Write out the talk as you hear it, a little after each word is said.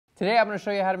Today I'm going to show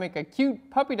you how to make a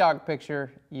cute puppy dog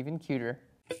picture even cuter.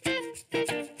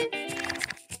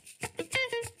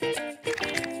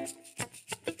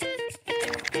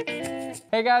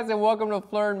 Hey guys, and welcome to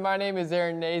Phlearn. My name is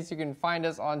Aaron Nace. You can find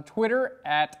us on Twitter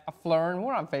at Phlearn.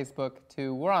 We're on Facebook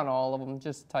too. We're on all of them.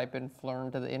 Just type in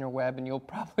Phlearn to the interweb and you'll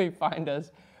probably find us.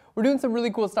 We're doing some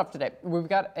really cool stuff today. We've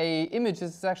got an image.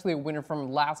 This is actually a winner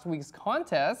from last week's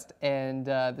contest, and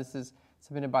this is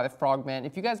submitted by the Frogman.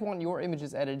 If you guys want your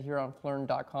images edited here on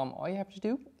Phlearn.com, all you have to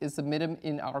do is submit them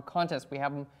in our contest. We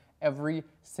have them every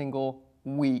single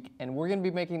week, and we're going to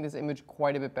be making this image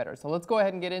quite a bit better. So let's go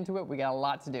ahead and get into it. We got a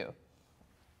lot to do.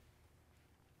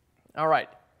 All right,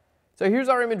 so here's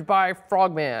our image by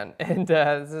Frogman, and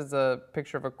this is a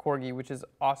picture of a corgi, which is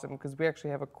awesome because we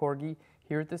actually have a corgi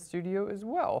here at the studio as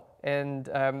well. And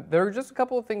there are just a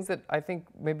couple of things that I think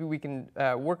maybe we can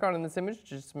work on in this image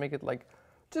just to make it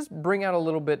just bring out a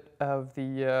little bit of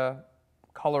the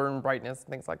color and brightness and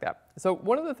things like that. So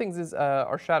one of the things is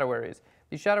our shadow areas.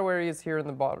 These shadow areas here in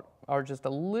the bottom are just a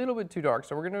little bit too dark,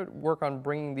 so we're going to work on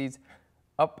bringing these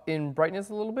up in brightness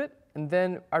a little bit. And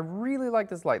then I really like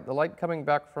this light. The light coming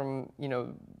back from,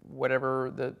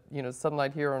 whatever the,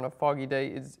 sunlight here on a foggy day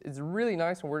is really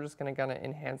nice, and we're just going to kind of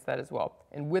enhance that as well.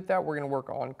 And with that, we're going to work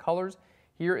on colors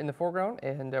here in the foreground,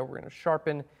 and we're going to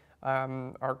sharpen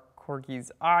our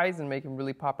corgi's eyes and make him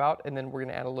really pop out, and then we're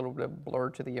going to add a little bit of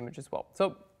blur to the image as well.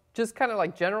 So just kind of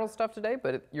like general stuff today,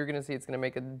 but you're going to see it's going to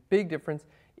make a big difference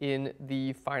in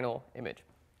the final image.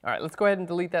 All right, let's go ahead and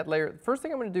delete that layer. The first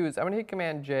thing I'm going to do is I'm going to hit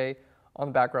Command J on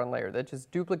the background layer. That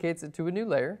just duplicates it to a new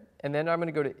layer. And then I'm going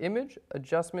to go to Image,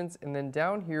 Adjustments, and then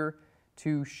down here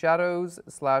to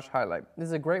Shadows/Highlight. This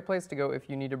is a great place to go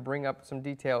if you need to bring up some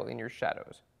detail in your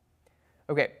shadows.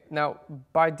 Okay, now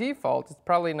by default, it's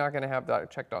probably not going to have that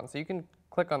checked on. So you can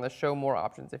click on the Show More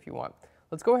options if you want.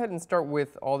 Let's go ahead and start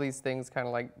with all these things kind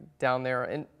of like down there.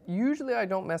 And usually I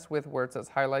don't mess with where it says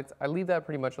highlights. I leave that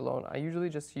pretty much alone. I usually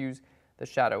just use the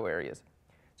shadow areas.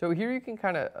 So here you can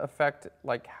kind of affect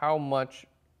like how much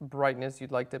brightness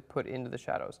you'd like to put into the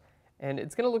shadows. And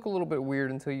it's going to look a little bit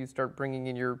weird until you start bringing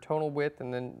in your tonal width,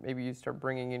 and then maybe you start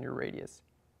bringing in your radius.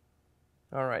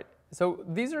 All right, so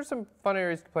these are some fun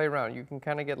areas to play around. You can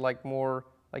kind of get like more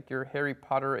like your Harry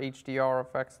Potter HDR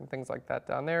effects and things like that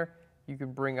down there. You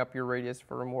can bring up your radius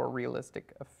for a more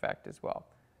realistic effect as well.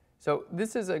 So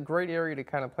this is a great area to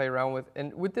kind of play around with.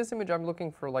 And with this image, I'm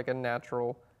looking for like a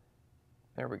natural,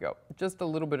 there we go, just a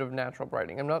little bit of natural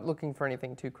brightening. I'm not looking for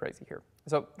anything too crazy here.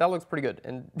 So that looks pretty good,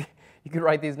 and you can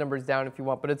write these numbers down if you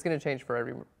want, but it's going to change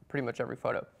for pretty much every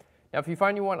photo. Now if you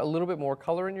find you want a little bit more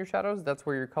color in your shadows, that's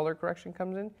where your color correction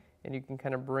comes in, and you can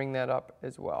kind of bring that up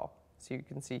as well. So you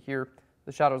can see here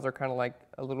the shadows are kind of like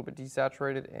a little bit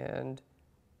desaturated, and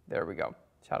there we go.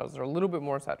 Shadows are a little bit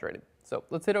more saturated. So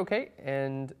let's hit OK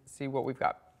and see what we've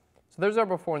got. So there's our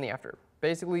before and the after.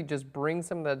 Basically just bring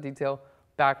some of that detail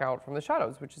back out from the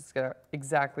shadows, which is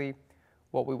exactly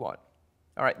what we want.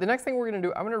 All right, the next thing we're going to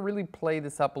do, I'm going to really play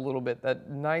this up a little bit, that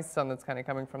nice sun that's kind of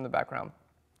coming from the background.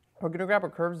 We're going to grab a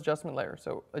curves adjustment layer.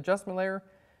 So adjustment layer,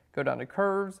 go down to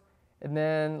curves, and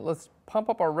then let's pump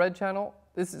up our red channel.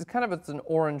 This is kind of, it's an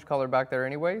orange color back there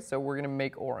anyway, so we're going to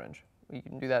make orange. You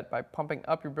can do that by pumping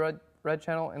up your red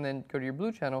channel and then go to your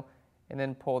blue channel and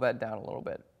then pull that down a little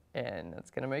bit. And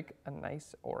that's going to make a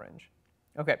nice orange.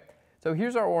 Okay. So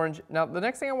here's our orange. Now the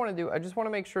next thing I want to do, I just want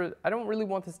to make sure, I don't really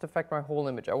want this to affect my whole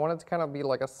image. I want it to kind of be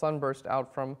like a sunburst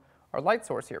out from our light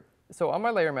source here. So on my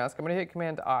layer mask, I'm going to hit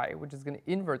Command I, which is going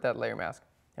to invert that layer mask.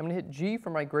 I'm going to hit G for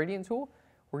my gradient tool.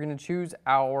 We're going to choose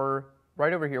our,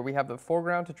 right over here, we have the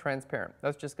foreground to transparent.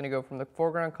 That's just going to go from the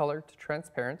foreground color to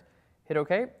transparent. Hit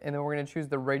OK, and then we're going to choose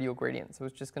the radial gradient. So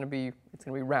it's just going to be,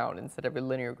 round instead of a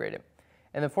linear gradient.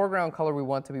 And the foreground color we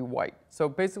want to be white. So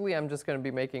basically I'm just going to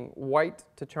be making white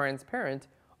to transparent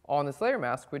on this layer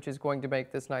mask, which is going to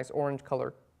make this nice orange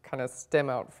color kind of stem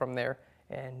out from there,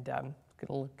 and it's going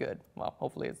to look good. Well,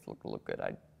 hopefully it's going to look good.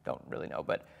 I don't really know,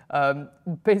 but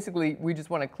basically we just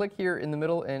want to click here in the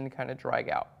middle and kind of drag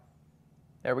out.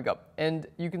 There we go. And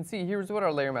you can see here's what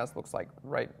our layer mask looks like,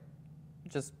 right?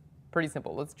 Just pretty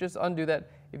simple. Let's just undo that.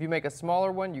 If you make a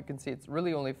smaller one, you can see it's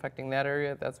really only affecting that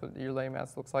area. That's what your layer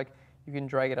mask looks like. You can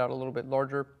drag it out a little bit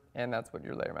larger, and that's what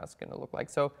your layer mask is going to look like.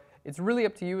 So it's really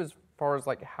up to you as far as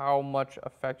like how much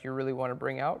effect you really want to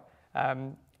bring out.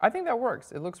 I think that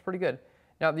works. It looks pretty good.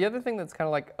 Now the other thing that's kind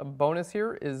of like a bonus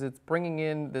here is it's bringing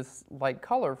in this light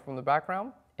color from the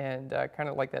background, and kind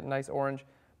of like that nice orange.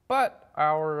 But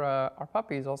our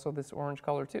puppy is also this orange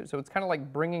color too. So it's kind of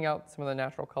like bringing out some of the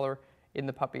natural color in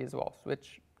the puppy as well,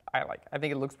 which I like. I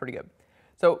think it looks pretty good.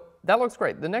 So that looks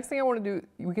great. The next thing I want to do,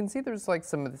 we can see there's like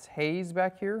some of this haze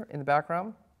back here in the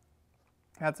background.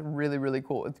 That's really, really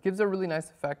cool. It gives a really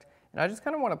nice effect, and I just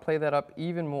kind of want to play that up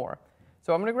even more.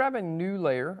 So I'm going to grab a new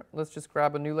layer. Let's just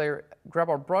grab a new layer, grab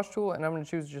our brush tool, and I'm going to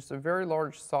choose just a very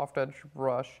large soft edge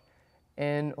brush,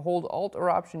 and hold Alt or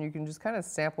Option. You can just kind of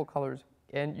sample colors,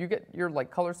 and you get your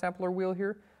like color sampler wheel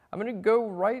here. I'm going to go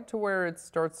right to where it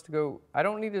starts to go. I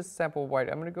don't need to sample white.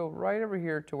 I'm going to go right over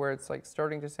here to where it's like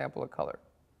starting to sample a color.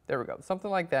 There we go,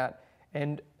 something like that.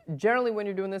 And generally when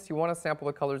you're doing this, you want to sample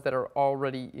the colors that are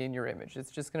already in your image.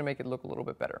 It's just going to make it look a little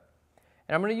bit better.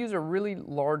 And I'm going to use a really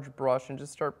large brush and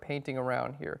just start painting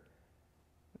around here.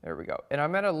 There we go. And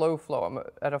I'm at a low flow. I'm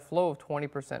at a flow of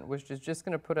 20%, which is just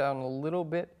going to put on a little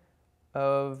bit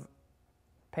of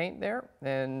paint there,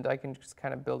 and I can just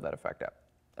kind of build that effect up.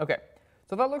 Okay,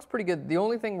 so that looks pretty good. The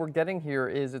only thing we're getting here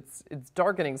is it's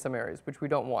darkening some areas, which we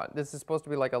don't want. This is supposed to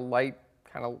be like a light,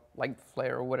 kind of light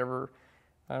flare or whatever.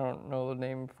 I don't know the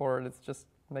name for it. It just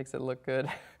makes it look good.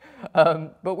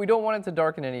 But we don't want it to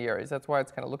darken any areas. That's why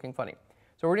it's kind of looking funny.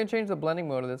 So we're going to change the blending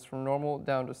mode of this from normal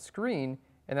down to screen,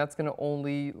 and that's going to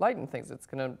only lighten things. It's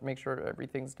going to make sure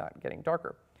everything's not getting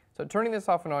darker. So turning this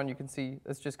off and on, you can see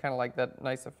it's just kind of like that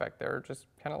nice effect there. It just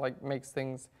kind of like makes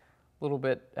things a little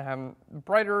bit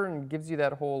brighter and gives you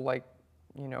that whole like,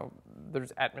 you know,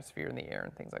 there's atmosphere in the air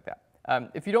and things like that.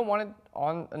 If you don't want it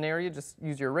on an area, just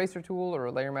use your eraser tool or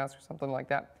a layer mask or something like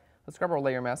that. Let's grab our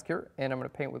layer mask here, and I'm going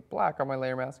to paint with black on my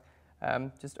layer mask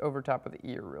just over top of the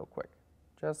ear real quick,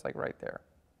 just like right there.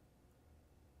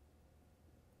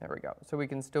 There we go. So we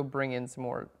can still bring in some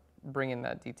more, bring in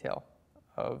that detail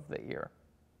of the ear.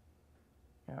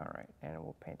 All right, and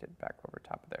we'll paint it back over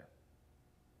top of there.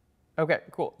 Okay,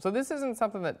 cool. So this isn't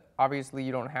something that obviously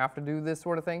you don't have to do this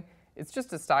sort of thing. It's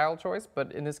just a style choice,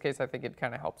 but in this case, I think it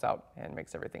kind of helps out and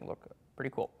makes everything look pretty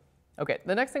cool. Okay,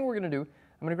 the next thing we're going to do,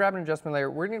 I'm going to grab an adjustment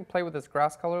layer. We're going to play with this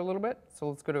grass color a little bit. So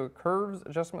let's go to a curves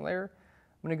adjustment layer.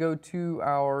 I'm going to go to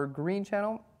our green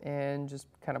channel and just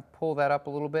kind of pull that up a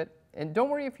little bit. And don't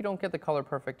worry if you don't get the color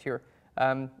perfect here.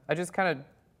 I just kind of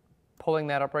pulling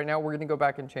that up right now. We're going to go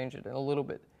back and change it in a little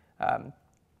bit.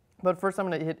 But first I'm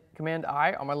going to hit Command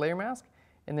I on my layer mask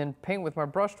and then paint with my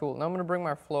brush tool. And I'm going to bring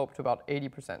my flow up to about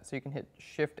 80%. So you can hit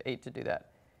Shift 8 to do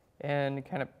that. And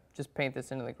kind of just paint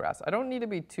this into the grass. I don't need to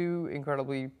be too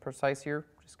incredibly precise here.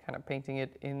 Just kind of painting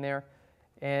it in there.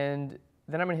 And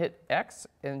then I'm going to hit X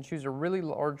and choose a really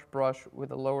large brush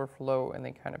with a lower flow and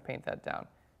then kind of paint that down.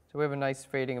 So we have a nice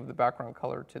fading of the background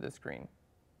color to this green.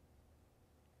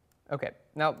 Okay,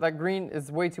 now that green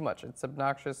is way too much. It's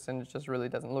obnoxious and it just really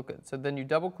doesn't look good. So then you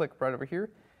double click right over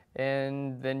here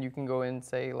and then you can go in and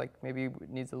say like maybe it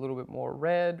needs a little bit more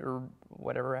red or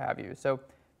whatever have you. So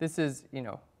this is, you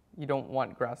know, you don't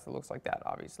want grass that looks like that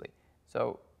obviously.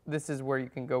 So this is where you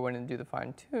can go in and do the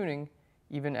fine tuning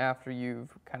even after you've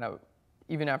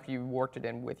worked it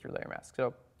in with your layer mask.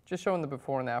 So just showing the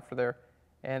before and after there.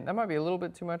 And that might be a little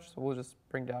bit too much, so we'll just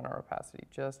bring down our opacity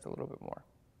just a little bit more.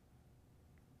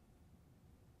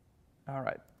 All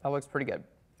right, that looks pretty good.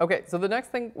 Okay, so the next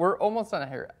thing, we're almost done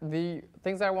here. The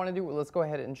things I want to do, let's go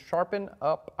ahead and sharpen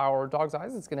up our dog's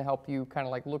eyes. It's going to help you kind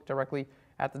of like look directly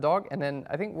at the dog. And then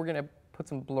I think we're going to put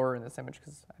some blur in this image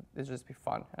because it'll just be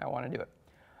fun and I want to do it.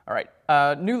 All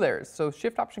right, new layers. So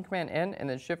Shift Option Command N and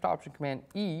then Shift Option Command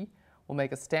E will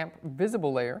make a stamp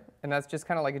visible layer, and that's just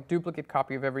kind of like a duplicate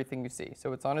copy of everything you see.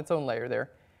 So it's on its own layer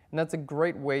there, and that's a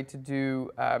great way to do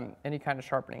any kind of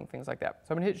sharpening, things like that.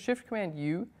 So I'm going to hit Shift Command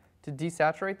U to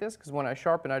desaturate this, because when I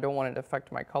sharpen, I don't want it to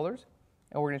affect my colors.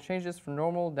 And we're going to change this from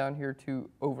normal down here to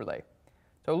overlay.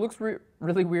 So it looks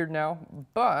really weird now,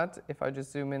 but if I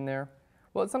just zoom in there,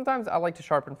 well, sometimes I like to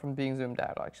sharpen from being zoomed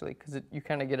out, actually, because you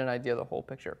kind of get an idea of the whole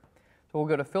picture. So we'll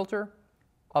go to Filter,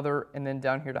 Other, and then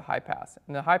down here to High Pass.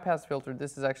 And the High Pass filter,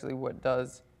 this is actually what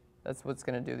does, that's what's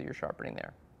going to do your sharpening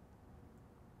there.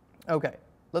 Okay,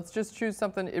 let's just choose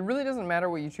something. It really doesn't matter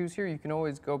what you choose here. You can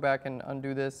always go back and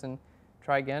undo this and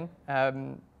try again.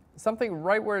 Something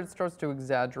right where it starts to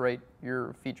exaggerate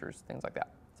your features, things like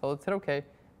that. So let's hit OK.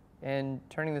 And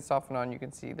turning this off and on, you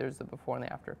can see there's the before and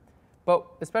the after. But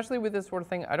especially with this sort of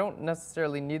thing, I don't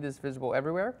necessarily need this visible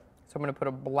everywhere. So I'm going to put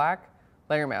a black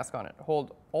layer mask on it.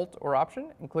 Hold Alt or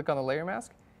Option and click on the layer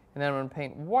mask. And then I'm going to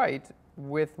paint white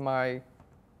with my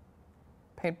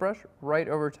paintbrush right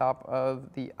over top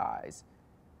of the eyes.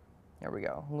 There we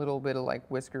go. A little bit of like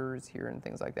whiskers here and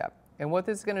things like that. And what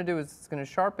this is going to do is it's going to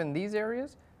sharpen these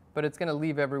areas, but it's going to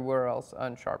leave everywhere else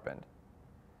unsharpened.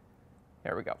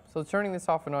 There we go. So turning this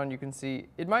off and on, you can see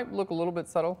it might look a little bit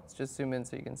subtle. Let's just zoom in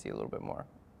so you can see a little bit more.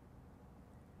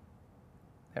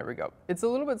 There we go. It's a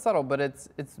little bit subtle, but it's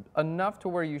enough to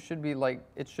where you should be like,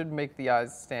 it should make the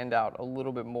eyes stand out a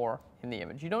little bit more in the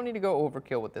image. You don't need to go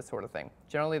overkill with this sort of thing.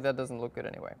 Generally, that doesn't look good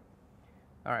anyway.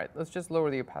 All right, let's just lower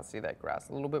the opacity of that grass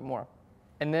a little bit more.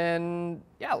 And then,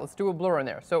 yeah, let's do a blur in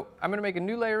there. So I'm gonna make a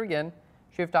new layer again,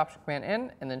 Shift Option Command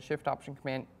N, and then Shift Option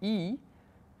Command E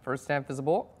for stamp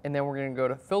visible. And then we're gonna go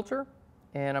to Filter,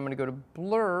 and I'm gonna go to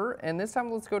Blur, and this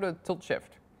time let's go to Tilt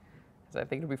Shift, because I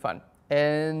think it'll be fun.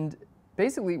 And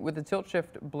basically with the Tilt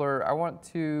Shift blur, I want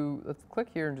to, let's click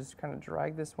here and just kind of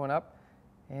drag this one up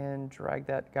and drag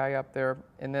that guy up there.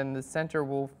 And then the center,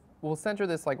 we'll center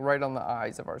this like right on the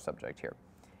eyes of our subject here.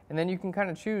 And then you can kind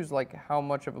of choose like how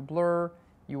much of a blur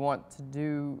you want to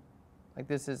do. Like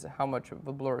this is how much of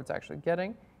a blur it's actually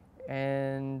getting.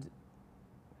 And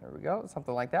there we go,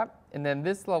 something like that. And then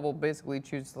this level basically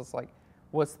chooses like,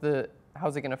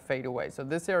 how's it gonna fade away? So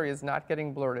this area is not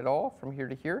getting blurred at all from here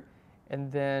to here. And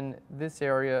then this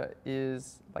area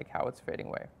is like how it's fading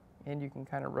away. And you can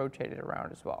kind of rotate it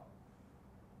around as well.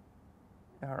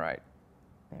 All right,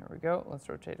 there we go. Let's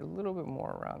rotate a little bit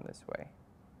more around this way.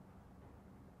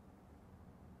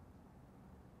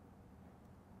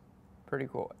 Pretty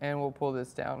cool. And we'll pull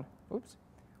this down. Oops.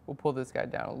 We'll pull this guy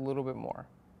down a little bit more.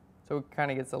 So it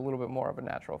kind of gets a little bit more of a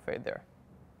natural fade there.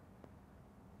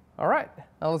 All right,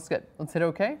 now let's hit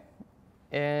OK.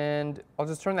 And I'll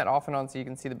just turn that off and on so you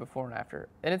can see the before and after.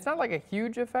 And it's not like a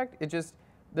huge effect. It just,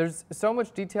 there's so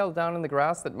much detail down in the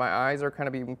grass that my eyes are kind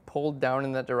of being pulled down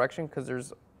in that direction because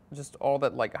there's just all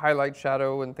that like highlight,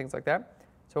 shadow, and things like that.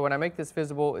 So when I make this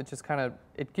visible, it just kind of,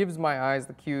 it gives my eyes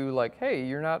the cue like, hey,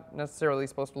 you're not necessarily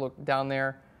supposed to look down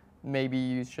there. Maybe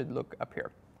you should look up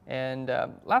here. And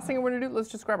last thing I'm going to do, let's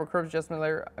just grab a curve adjustment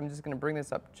layer. I'm just going to bring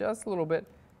this up just a little bit,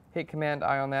 hit Command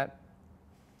I on that,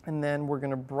 and then we're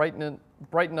going to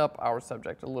brighten up our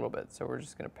subject a little bit. So we're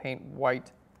just going to paint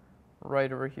white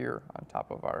right over here on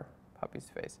top of our puppy's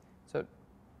face. So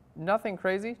nothing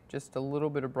crazy, just a little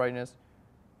bit of brightness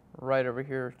right over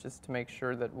here just to make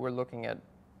sure that we're looking at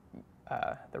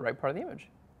the right part of the image.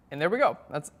 And there we go.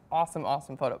 That's awesome,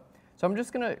 awesome photo. So I'm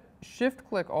just going to shift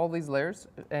click all these layers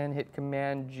and hit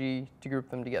Command G to group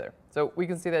them together. So we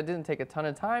can see that it didn't take a ton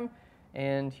of time.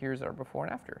 And here's our before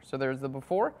and after. So there's the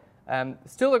before.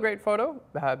 Still a great photo.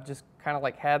 Just kind of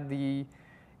like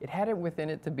it had it within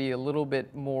it to be a little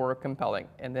bit more compelling.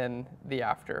 And then the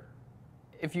after.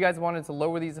 If you guys wanted to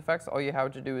lower these effects, all you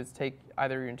have to do is take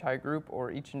either your entire group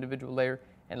or each individual layer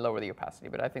and lower the opacity.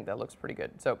 But I think that looks pretty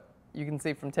good. So you can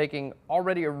see from taking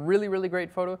already a really, really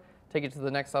great photo, take it to the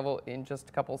next level in just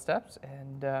a couple of steps.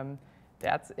 And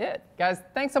that's it. Guys,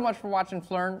 thanks so much for watching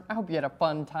Phlearn. I hope you had a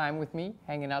fun time with me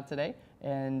hanging out today.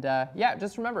 And yeah,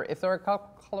 just remember, if there are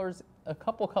a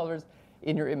couple colors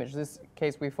in your image, this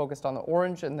case we focused on the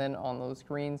orange and then on those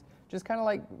greens, just kind of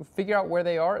like figure out where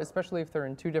they are, especially if they're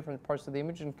in two different parts of the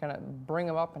image, and kind of bring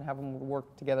them up and have them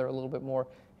work together a little bit more.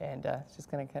 And it's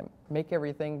just going to kind of make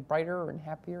everything brighter and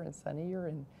happier and sunnier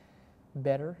and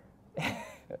better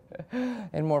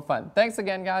and more fun. Thanks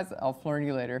again, guys. I'll Phlearn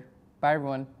you later. Bye,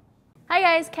 everyone. Hi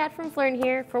guys, Kat from Phlearn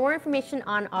here. For more information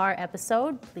on our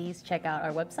episode, please check out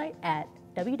our website at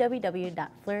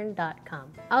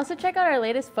www.phlearn.com. Also check out our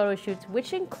latest photo shoots,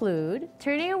 which include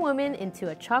turning a woman into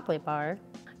a chocolate bar,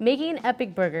 making an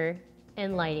epic burger,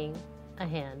 and lighting a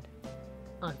hand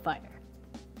on fire.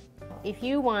 If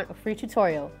you want a free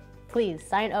tutorial, please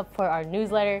sign up for our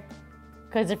newsletter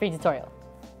because it's a free tutorial.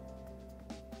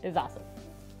 It's awesome.